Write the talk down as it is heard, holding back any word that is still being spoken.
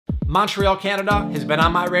Montreal, Canada has been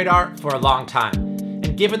on my radar for a long time.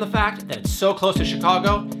 And given the fact that it's so close to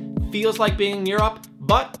Chicago, feels like being in Europe,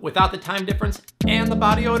 but without the time difference and the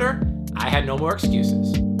body odor, I had no more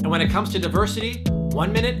excuses. And when it comes to diversity,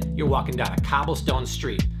 one minute you're walking down a cobblestone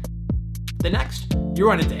street. The next, you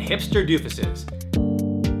run into hipster doofuses.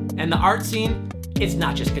 And the art scene, it's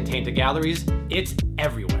not just contained to galleries, it's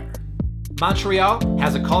everywhere. Montreal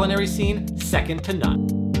has a culinary scene second to none.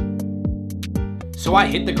 So I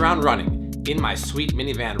hit the ground running, in my sweet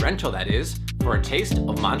minivan rental that is, for a taste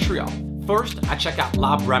of Montreal. First, I check out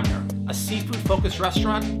La Bremner, a seafood-focused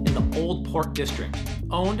restaurant in the Old Port District,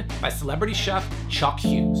 owned by celebrity chef Chuck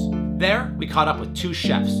Hughes. There, we caught up with two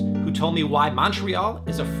chefs who told me why Montreal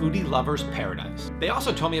is a foodie lover's paradise. They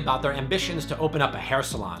also told me about their ambitions to open up a hair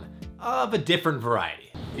salon of a different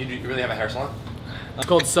variety. You really have a hair salon? It's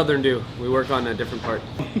called Southern Do. We work on a different part.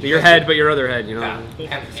 Your head, but your other head, you know.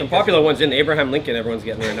 Yeah. Some popular ones in Abraham Lincoln, everyone's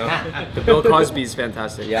getting there now. The Bill Cosby's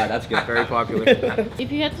fantastic. Yeah, that's good. Very popular. If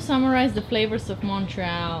you had to summarize the flavors of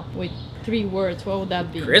Montreal with 3 words, what would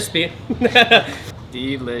that be? Crispy.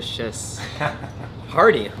 Delicious.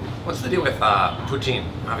 Hearty. What's the deal with poutine?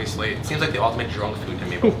 Obviously, it seems like the ultimate drunk food to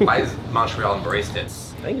me, but why has Montreal embraced it?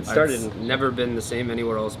 I think it started It's never been the same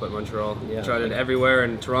anywhere else but Montreal. Yeah. Tried it everywhere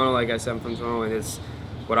in Toronto, like I said, I'm from Toronto, and it's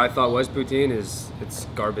what I thought was poutine it's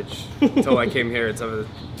garbage. Until I came here, it's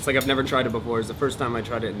like I've never tried it before. It's the first time I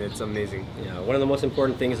tried it, and it's amazing. Yeah, one of the most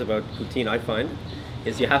important things about poutine, I find,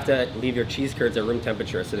 is you have to leave your cheese curds at room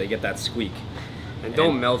temperature so they get that squeak. And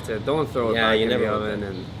don't melt it. Don't throw it back in the oven.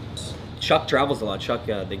 And Chuck travels a lot. Chuck,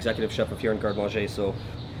 the executive chef of here in Garde Manger, so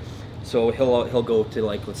he'll go to,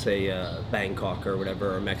 like, let's say Bangkok or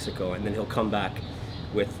whatever, or Mexico, and then he'll come back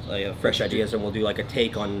with fresh ideas, and we'll do like a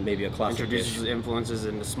take on maybe a classic dish. Introduces influences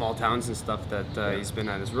in the small towns and stuff that he's been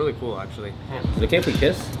at. It's really cool, actually. So can't we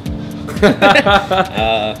kiss?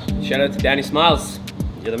 Shout out to Danny Smiles.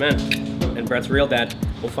 You're the man. And Brett's real dad.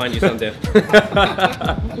 We'll find you someday.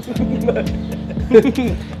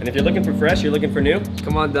 And if you're looking for fresh, you're looking for new,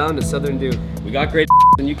 Come on down to Southern Do. we got great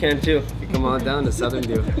and you can too. Come on down to Southern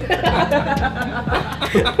Do.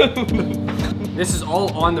 This is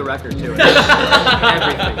all on the record too.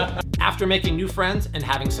 Everything. After making new friends and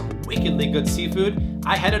having some wickedly good seafood,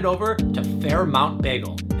 I headed over to Fairmount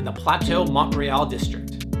Bagel in the Plateau Montreal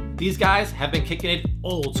district. These guys have been kicking it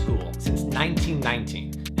old school since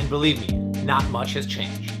 1919, and believe me, not much has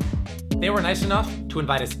changed. They were nice enough to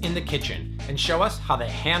invite us in the kitchen and show us how they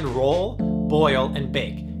hand roll, boil, and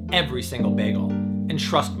bake every single bagel. And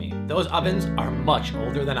trust me, those ovens are much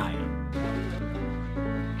older than I am.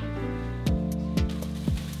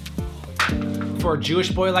 For a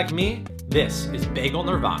Jewish boy like me, this is bagel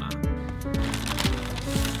nirvana.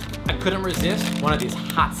 I couldn't resist one of these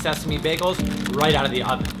hot sesame bagels right out of the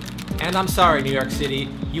oven. And I'm sorry, New York City,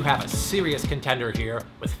 you have a serious contender here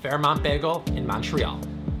with Fairmount Bagel in Montreal.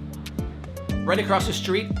 Right across the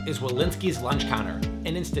street is Walensky's Lunch Counter,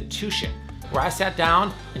 an institution where I sat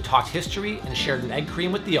down and talked history and shared an egg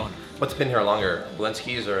cream with the owner. What's been here longer,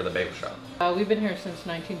 Walensky's or the bagel shop? We've been here since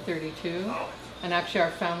 1932, and actually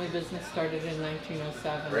our family business started in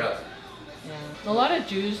 1907. Really? Yeah. A lot of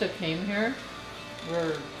Jews that came here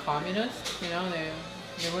were communists, you know, they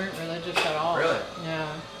weren't religious at all. Really?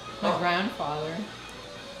 Yeah. My grandfather.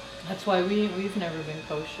 That's why we've never been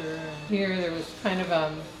kosher. Here there was kind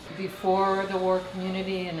of before the war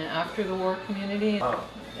community and an after the war community. Oh.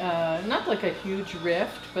 Not like a huge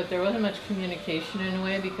rift, but there wasn't much communication in a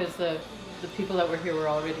way because the people that were here were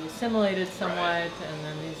already assimilated somewhat, right. And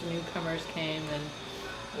then these newcomers came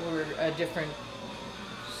and were a different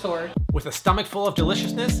sort. With a stomach full of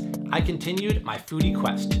deliciousness, I continued my foodie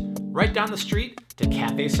quest, right down the street to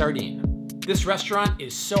Cafe Sardine. This restaurant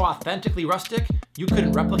is so authentically rustic, you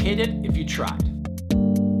couldn't replicate it if you tried.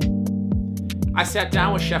 I sat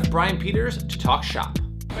down with Chef Brian Peters to talk shop.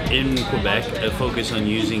 In Quebec, I focus on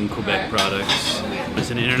using Quebec products. It's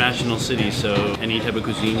an international city, so any type of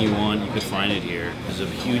cuisine you want, you could find it here. There's a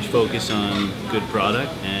huge focus on good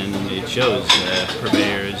product, and it shows.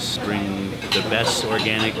 Purveyors bring the best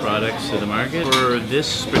organic products to the market. For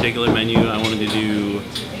this particular menu, I wanted to do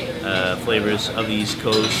flavors of the East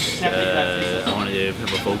Coast. I wanted to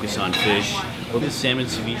have a focus on fish. This salmon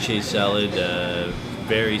ceviche salad,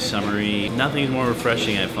 very summery. Nothing's more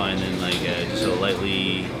refreshing, I find, than like just a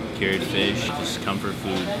lightly cured fish. Just comfort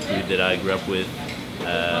food that I grew up with. You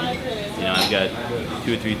know, I've got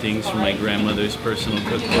 2 or 3 things from my grandmother's personal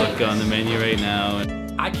cookbook on the menu right now.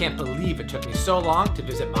 I can't believe it took me so long to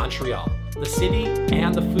visit Montreal. The city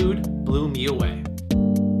and the food blew me away.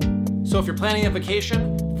 So if you're planning a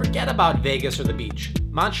vacation, forget about Vegas or the beach.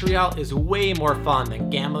 Montreal is way more fun than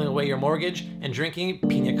gambling away your mortgage and drinking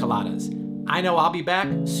pina coladas. I know I'll be back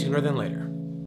sooner than later.